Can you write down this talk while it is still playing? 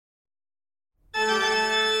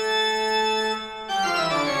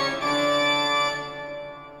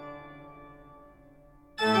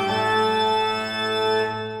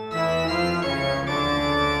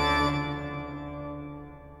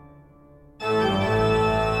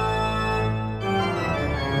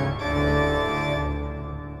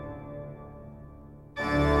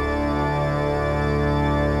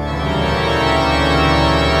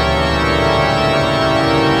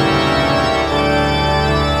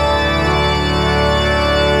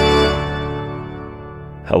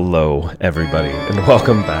Hello, everybody, and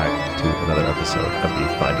welcome back to another episode of the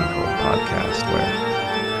Finding Home podcast,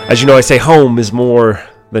 where, as you know, I say home is more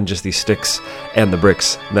than just the sticks and the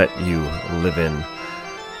bricks that you live in.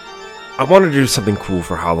 I wanted to do something cool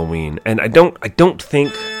for Halloween, and I don't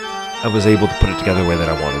think I was able to put it together the way that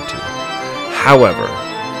I wanted to. However,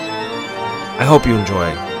 I hope you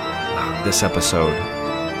enjoy this episode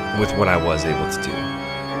with what I was able to do.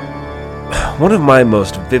 One of my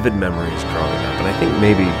most vivid memories growing up, and I think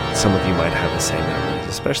maybe some of you might have the same memories,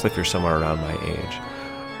 especially if you're somewhere around my age,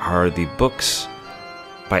 are the books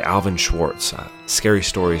by Alvin Schwartz, Scary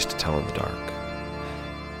Stories to Tell in the Dark.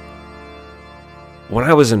 When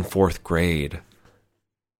I was in 4th grade,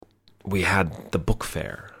 we had the book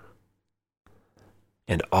fair.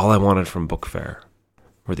 And all I wanted from book fair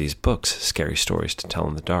were these books, Scary Stories to Tell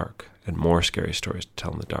in the Dark, and more Scary Stories to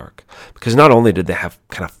Tell in the Dark. Because not only did they have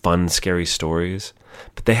kind of fun, scary stories,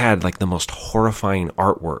 but they had like the most horrifying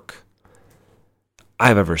artwork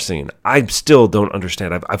I've ever seen. I still don't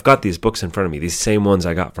understand. I've got these books in front of me, these same ones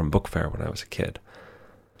I got from book fair when I was a kid.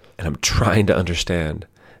 And I'm trying to understand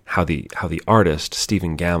how the artist,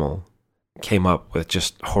 Stephen Gammell, came up with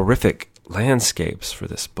just horrific landscapes for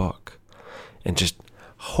this book. And just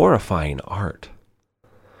horrifying art.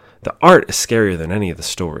 The art is scarier than any of the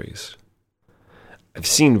stories. I've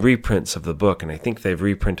seen reprints of the book, and I think they've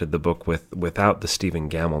reprinted the book without the Stephen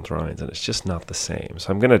Gammell drawings, and it's just not the same.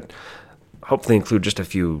 So I'm going to hopefully include just a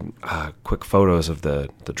few quick photos of the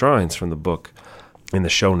drawings from the book in the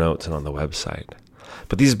show notes and on the website.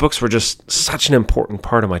 But these books were just such an important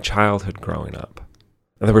part of my childhood growing up.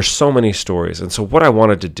 And there were so many stories, and so what I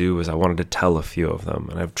wanted to do is I wanted to tell a few of them,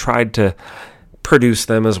 and I've tried to produce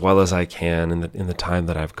them as well as I can in the time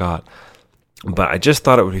that I've got. But I just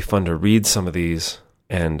thought it would be fun to read some of these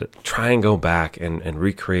and try and go back and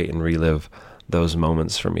recreate and relive those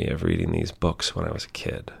moments for me of reading these books when I was a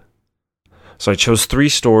kid. So I chose 3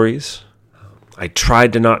 stories. I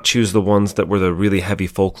tried to not choose the ones that were the really heavy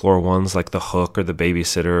folklore ones, like The Hook or The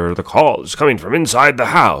Babysitter or The Call is Coming from Inside the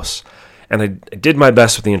House. And I did my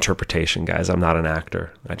best with the interpretation, guys. I'm not an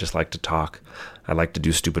actor. I just like to talk. I like to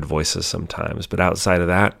do stupid voices sometimes. But outside of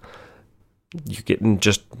that, you're getting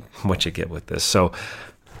just what you get with this. So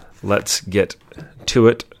let's get to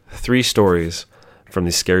it. 3 stories from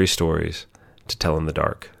the Scary Stories to Tell in the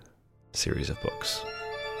Dark series of books.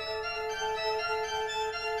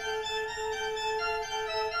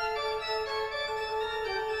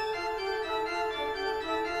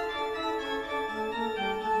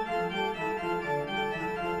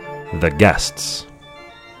 The Guests.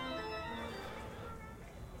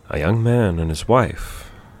 A young man and his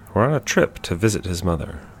wife were on a trip to visit his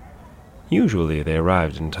mother. Usually they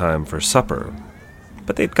arrived in time for supper,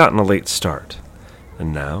 but they'd gotten a late start,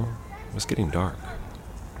 and now it was getting dark.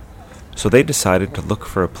 So they decided to look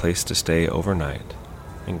for a place to stay overnight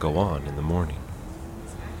and go on in the morning.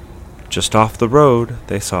 Just off the road,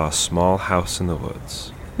 they saw a small house in the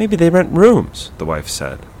woods. Maybe they rent rooms, the wife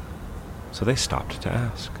said. So they stopped to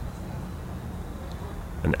ask.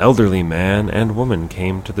 An elderly man and woman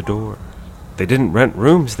came to the door. They didn't rent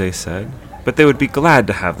rooms, they said, but they would be glad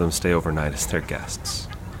to have them stay overnight as their guests.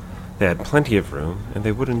 They had plenty of room, and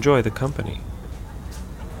they would enjoy the company.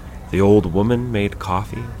 The old woman made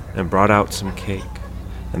coffee and brought out some cake,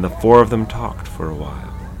 and the 4 of them talked for a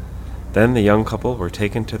while. Then the young couple were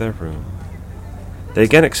taken to their room. They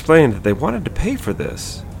again explained that they wanted to pay for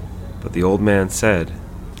this, but the old man said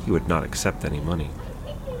he would not accept any money.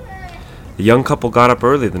 The young couple got up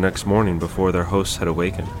early the next morning before their hosts had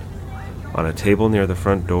awakened. On a table near the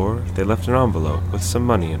front door, they left an envelope with some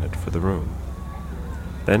money in it for the room.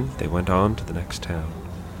 Then they went on to the next town.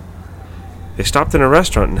 They stopped in a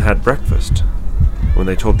restaurant and had breakfast. When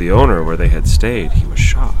they told the owner where they had stayed, he was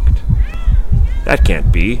shocked. "That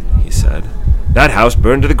can't be," he said. "That house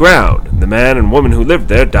burned to the ground, and the man and woman who lived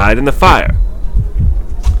there died in the fire."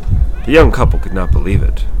 The young couple could not believe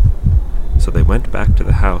it. So they went back to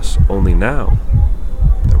the house, only now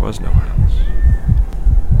there was no house.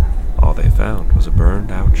 All they found was a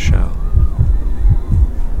burned-out shell.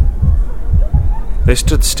 They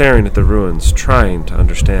stood staring at the ruins, trying to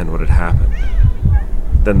understand what had happened.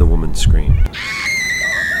 Then the woman screamed.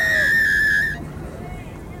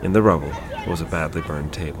 In the rubble was a badly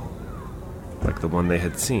burned table, like the one they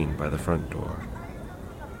had seen by the front door.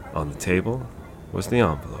 On the table was the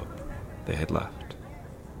envelope they had left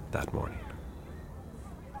that morning.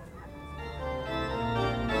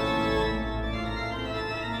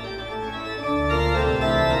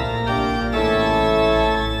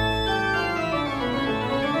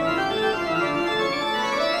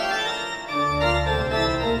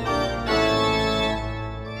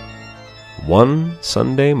 One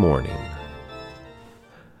Sunday morning.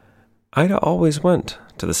 Ida always went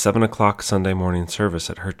to the 7 o'clock Sunday morning service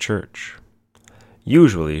at her church.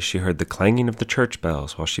 Usually she heard the clanging of the church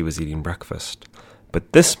bells while she was eating breakfast,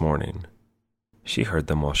 but this morning she heard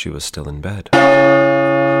them while she was still in bed.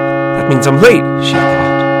 That means I'm late, she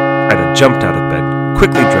thought. Ida jumped out of bed,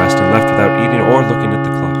 quickly dressed, and left without eating or looking at the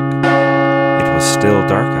clock. It was still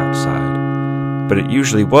dark outside, but it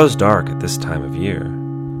usually was dark at this time of year.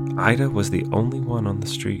 Ida was the only one on the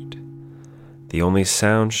street. The only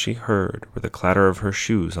sounds she heard were the clatter of her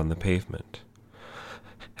shoes on the pavement.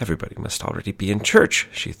 Everybody must already be in church,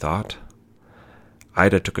 she thought.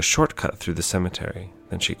 Ida took a shortcut through the cemetery.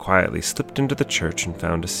 Then she quietly slipped into the church and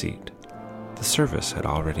found a seat. The service had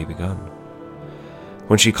already begun.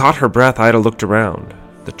 When she caught her breath, Ida looked around.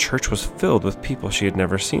 The church was filled with people she had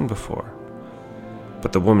never seen before.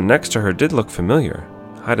 But the woman next to her did look familiar.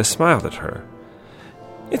 Ida smiled at her.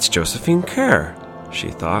 It's Josephine Kerr, she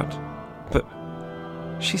thought. But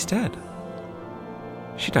she's dead.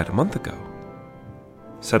 She died a month ago.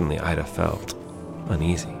 Suddenly, Ida felt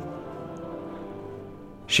uneasy.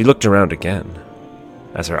 She looked around again.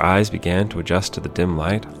 As her eyes began to adjust to the dim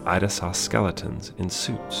light, Ida saw skeletons in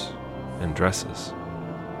suits and dresses.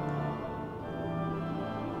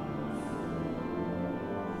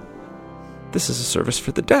 This is a service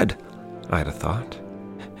for the dead, Ida thought.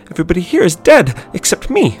 Everybody here is dead, except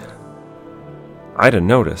me. Ida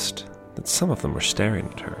noticed that some of them were staring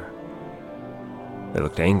at her. They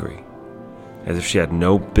looked angry, as if she had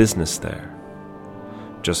no business there.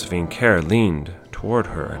 Josephine Kerr leaned toward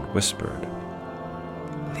her and whispered,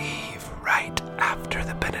 "Leave right after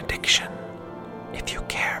the benediction, if you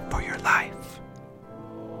care for your life."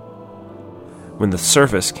 When the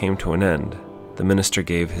service came to an end, the minister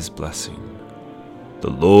gave his blessing. "The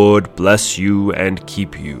Lord bless you and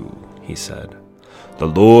keep you," he said. "The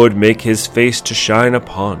Lord make his face to shine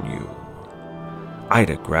upon you."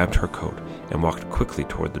 Ida grabbed her coat and walked quickly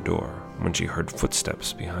toward the door when she heard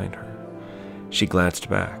footsteps behind her. She glanced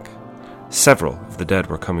back. Several of the dead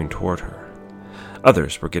were coming toward her.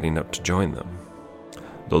 Others were getting up to join them.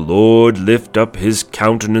 "The Lord lift up his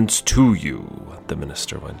countenance to you," the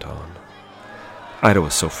minister went on. Ida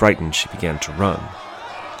was so frightened she began to run.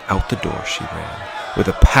 Out the door she ran, with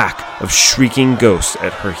a pack of shrieking ghosts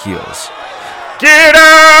at her heels. "Get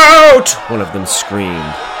out!" one of them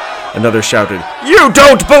screamed. Another shouted, "You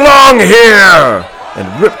don't belong here!"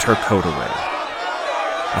 and ripped her coat away.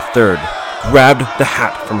 A third grabbed the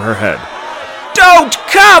hat from her head. "Don't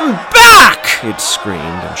come back!" it screamed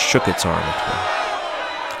and shook its arm at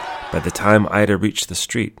her. By the time Ida reached the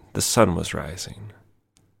street, the sun was rising,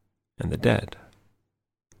 and the dead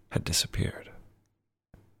had disappeared.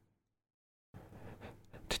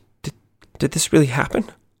 Did this really happen?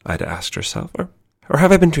 Ida asked herself, or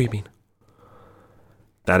have I been dreaming?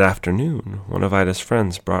 That afternoon, one of Ida's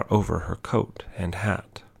friends brought over her coat and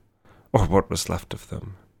hat, or what was left of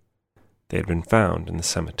them. They had been found in the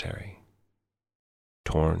cemetery,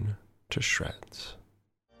 torn to shreds.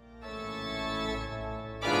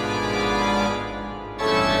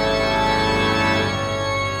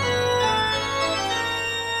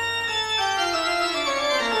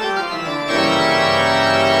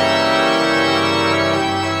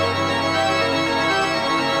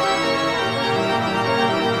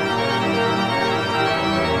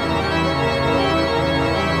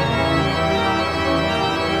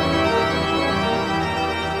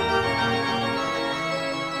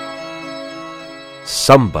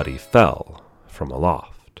 Somebody fell from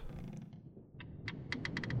aloft.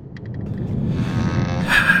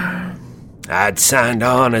 I'd signed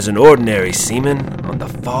on as an ordinary seaman on the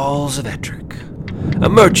Falls of Ettrick, a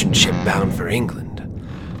merchant ship bound for England.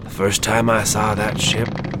 The first time I saw that ship,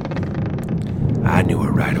 I knew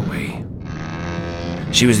her right away.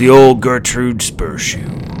 She was the old Gertrude Spurshoe.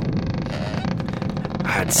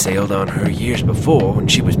 I had sailed on her years before when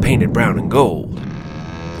she was painted brown and gold.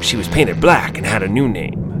 She was painted black and had a new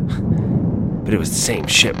name, but it was the same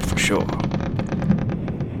ship for sure.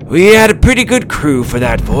 We had a pretty good crew for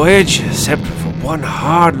that voyage, except for one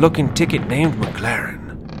hard-looking ticket named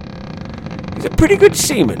McLaren. He was a pretty good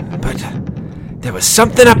seaman, but there was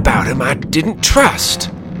something about him I didn't trust.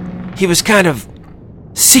 He was kind of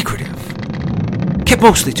secretive, kept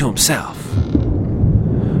mostly to himself.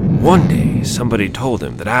 One day, somebody told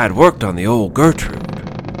him that I had worked on the old Gertrude.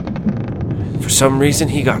 For some reason,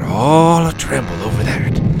 he got all a tremble over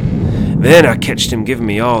that. Then I catched him giving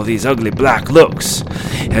me all these ugly black looks,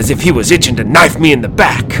 as if he was itching to knife me in the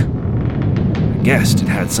back. I guessed it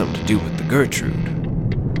had something to do with the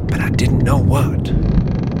Gertrude, but I didn't know what.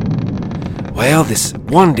 Well, this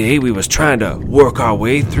one day we was trying to work our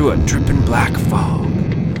way through a dripping black fog.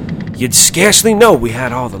 You'd scarcely know we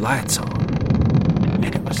had all the lights on, and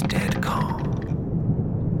it was dead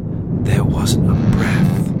calm. There wasn't a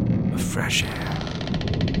breath of fresh air.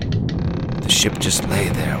 The ship just lay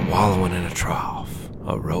there wallowing in a trough,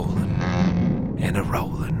 a-rolling and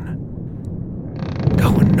a-rolling,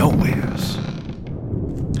 going nowheres.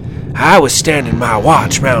 I was standing my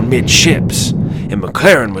watch round midships, and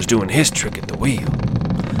McLaren was doing his trick at the wheel.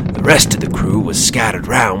 The rest of the crew was scattered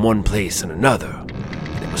round one place and another,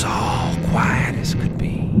 and it was all quiet as could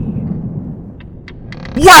be.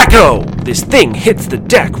 Whacko! This thing hits the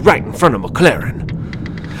deck right in front of McLaren.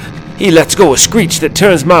 He lets go a screech that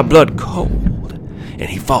turns my blood cold, and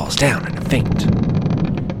he falls down in a faint.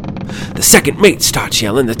 The second mate starts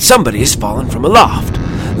yelling that somebody has fallen from aloft.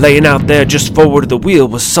 Laying out there just forward of the wheel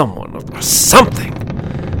was someone, or something,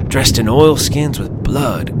 dressed in oilskins with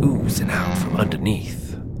blood oozing out from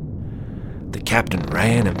underneath. The captain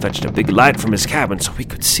ran and fetched a big light from his cabin so we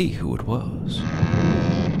could see who it was.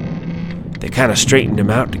 They kind of straightened him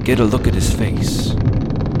out to get a look at his face.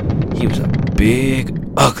 He was a big,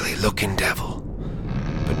 ugly-looking devil,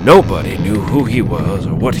 but nobody knew who he was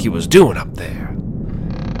or what he was doing up there.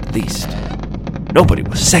 At least, nobody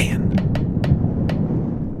was saying.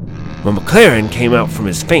 When McLaren came out from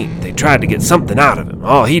his faint, they tried to get something out of him.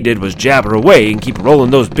 All he did was jabber away and keep rolling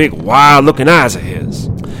those big, wild-looking eyes of his.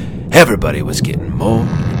 Everybody was getting more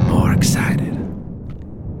and more excited.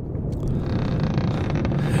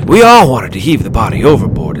 We all wanted to heave the body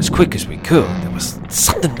overboard as quick as we could. There was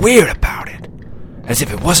something weird about it, as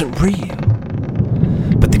if it wasn't real.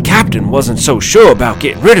 But the captain wasn't so sure about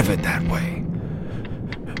getting rid of it that way.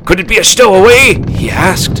 Could it be a stowaway? He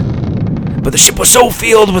asked. But the ship was so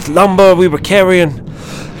filled with lumber we were carrying,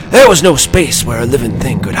 there was no space where a living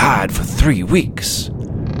thing could hide for 3 weeks,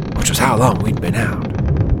 which was how long we'd been out.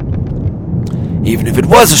 Even if it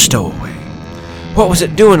was a stowaway, what was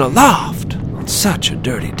it doing aloft on such a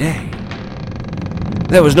dirty day?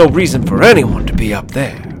 There was no reason for anyone to be up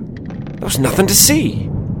there. There was nothing to see.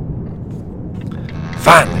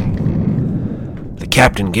 Finally, the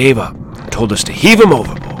captain gave up and told us to heave him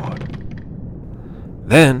overboard.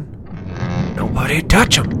 Then, nobody'd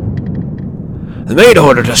touch him. The mate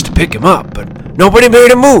ordered us to pick him up, but nobody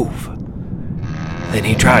made a move. Then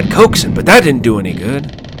he tried coaxing, but that didn't do any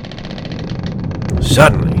good.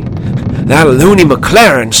 Suddenly, that loony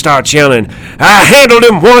McLaren starts yelling, "I handled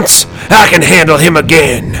him once, I can handle him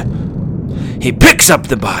again." He picks up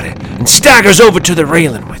the body and staggers over to the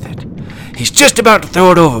railing with it. He's just about to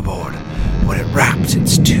throw it overboard when it wraps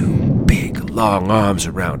its 2 big, long arms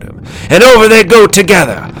around him, and over they go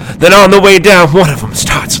together. Then on the way down, one of them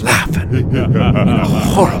starts laughing in a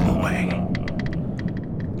horrible way.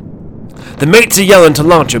 The mates are yelling to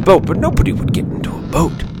launch a boat, but nobody would get into a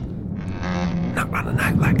boat. Not on a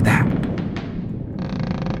night like that.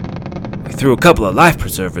 We threw a couple of life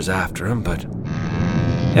preservers after him, but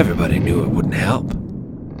everybody knew it wouldn't help.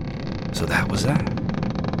 So that was that.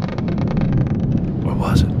 Or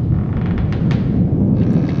was it?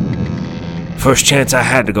 First chance I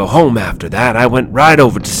had to go home after that, I went right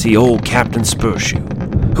over to see old Captain Spurshoe,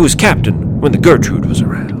 who was captain when the Gertrude was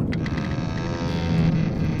around.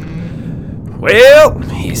 "Well,"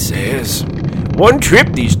 he says, "one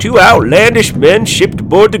trip these 2 outlandish men shipped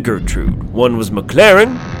aboard the Gertrude. One was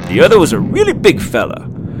McLaren, the other was a really big fella.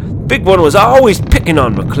 The big one was always picking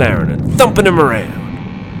on McLaren and thumping him around.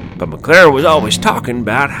 But McLaren was always talking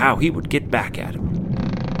about how he would get back at him.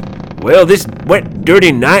 Well, this wet,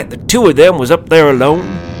 dirty night, the 2 of them was up there alone,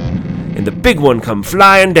 and the big one come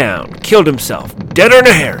flying down, killed himself, deader'n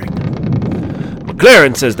a herring.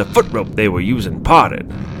 McLaren says the foot rope they were using parted,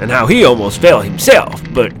 and how he almost fell himself,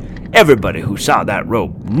 but everybody who saw that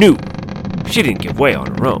rope knew she didn't give way on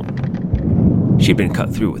her own. She'd been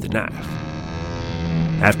cut through with a knife.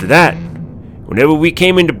 After that, whenever we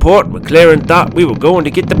came into port, McLaren thought we were going to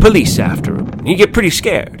get the police after him, and he'd get pretty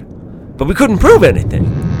scared. But we couldn't prove anything,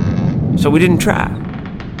 so we didn't try.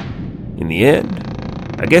 In the end,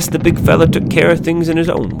 I guess the big fella took care of things in his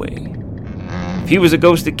own way. If he was a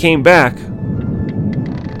ghost that came back,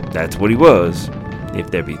 that's what he was,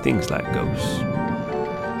 if there be things like ghosts."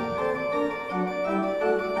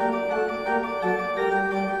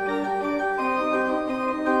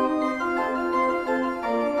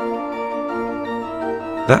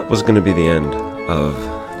 That was going to be the end of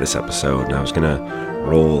this episode, and I was going to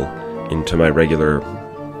roll into my regular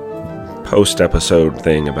post-episode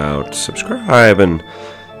thing about subscribe and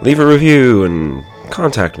leave a review and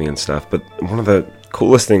contact me and stuff, but one of the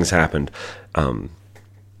coolest things happened.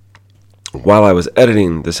 While I was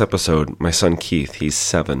editing this episode, my son Keith, he's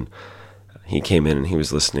 7, he came in and he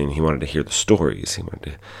was listening. He wanted to hear the stories. He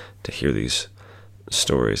wanted to hear these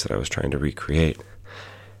stories that I was trying to recreate.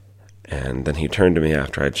 And then he turned to me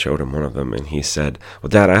after I'd showed him one of them, and he said, "Well,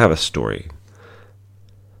 Dad, I have a story.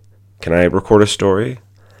 Can I record a story?"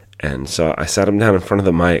 And so I sat him down in front of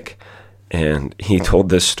the mic, and he told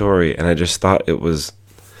this story, and I just thought it was,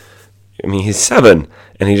 he's 7,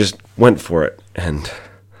 and he just went for it, and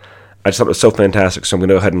I just thought it was so fantastic, so I'm going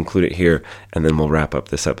to go ahead and include it here, and then we'll wrap up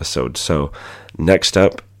this episode. So next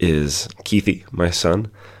up is Keithy, my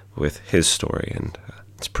son, with his story, and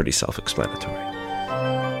it's pretty self-explanatory.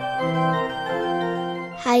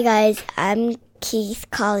 Hi guys, I'm Keith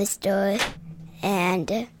Collister,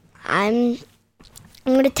 and I'm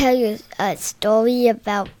going to tell you a story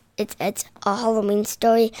about, it's a Halloween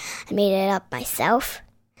story. I made it up myself,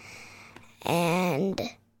 and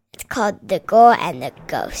it's called The Girl and the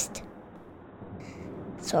Ghost.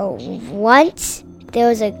 So once there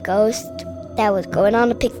was a ghost that was going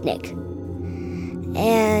on a picnic,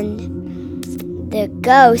 and the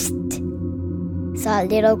ghost saw a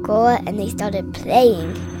little girl and they started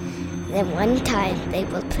playing. And then one time they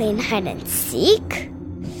were playing hide and seek,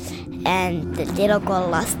 and the little girl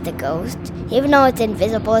lost the ghost. Even though it's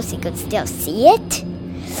invisible, she could still see it.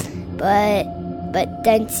 But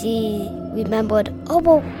then she remembered, oh,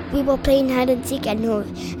 well, we were playing hide and seek, and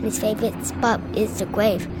his favorite spot is the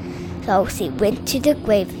grave. So she went to the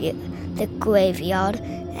graveyard,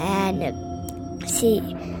 and she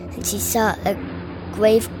saw a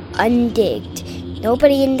grave undigged,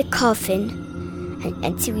 nobody in the coffin,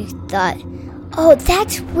 and she thought, oh,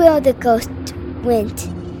 that's where the ghost went.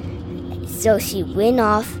 So she went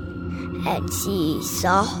off, and she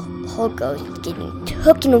saw her ghost getting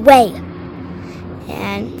taken away.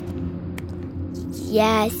 And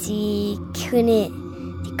yeah, she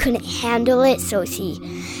couldn't handle it, so she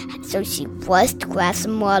was to grab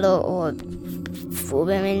some water or threw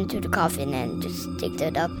him into the coffin and just digged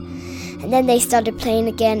it up. And then they started playing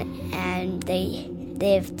again, and they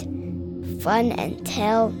lived fun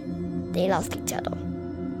until they lost each other.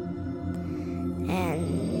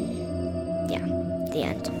 And yeah, the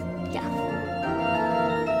end. Yeah.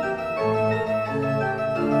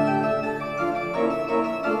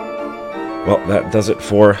 Well, that does it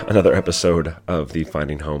for another episode of the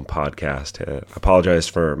Finding Home podcast. I apologize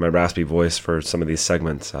for my raspy voice for some of these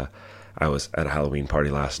segments. I was at a Halloween party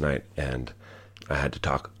last night, and I had to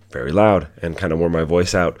talk very loud and kind of wore my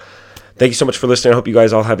voice out. Thank you so much for listening. I hope you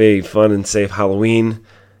guys all have a fun and safe Halloween.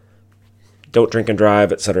 Don't drink and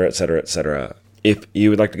drive, etc., etc., etc. If you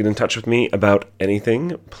would like to get in touch with me about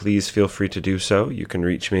anything, please feel free to do so. You can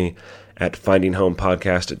reach me at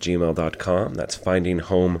findinghomepodcast@gmail.com. That's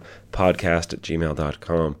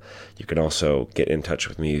findinghomepodcast@gmail.com. You can also get in touch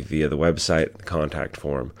with me via the website, the contact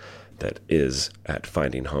form that is at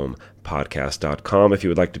findinghomepodcast.com. If you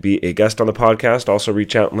would like to be a guest on the podcast, also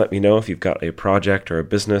reach out and let me know if you've got a project or a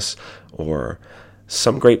business or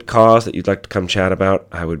some great cause that you'd like to come chat about.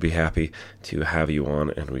 I would be happy to have you on,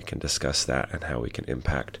 and we can discuss that and how we can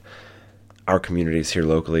impact our communities here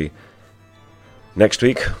locally. Next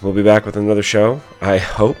week, we'll be back with another show, I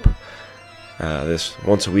hope. This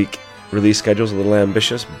once-a-week release schedule is a little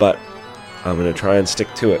ambitious, but I'm going to try and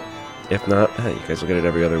stick to it. If not, you guys will get it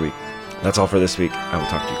every other week. That's all for this week. I will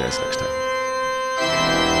talk to you guys next time.